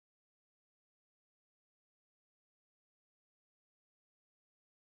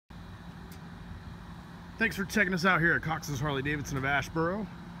Thanks for checking us out here at Cox's Harley-Davidson of Asheboro.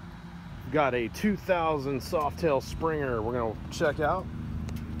 We've got a 2000 Softail Springer we're going to check out.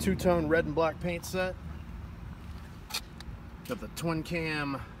 Two-tone red and black paint set. Got the twin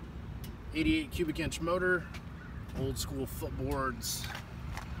cam 88 cubic inch motor, old school footboards,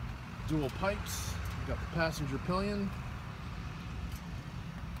 dual pipes. Got the passenger pillion,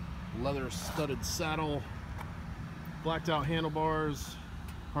 leather studded saddle, blacked out handlebars,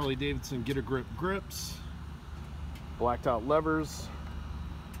 Harley-Davidson Get a Grip grips, blacked out levers,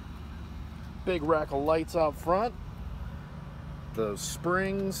 big rack of lights out front, those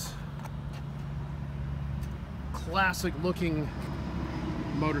springs, classic looking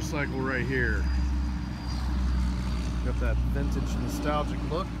motorcycle right here. Got that vintage nostalgic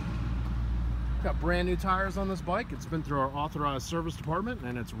look. Got brand new tires on this bike. It's been through our authorized service department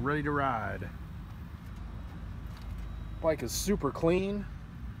and it's ready to ride. Bike is super clean.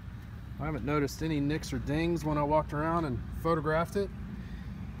 I haven't noticed any nicks or dings when I walked around and photographed it.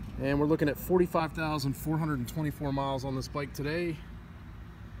 And we're looking at 45,424 miles on this bike today.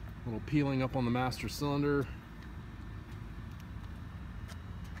 A little peeling up on the master cylinder.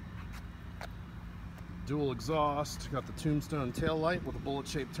 Dual exhaust. Got the tombstone tail light with the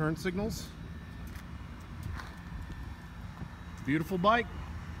bullet-shaped turn signals. Beautiful bike.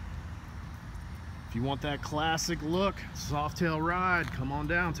 If you want that classic look, Softail ride, come on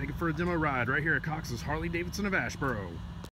down, take it for a demo ride right here at Cox's Harley-Davidson of Asheboro.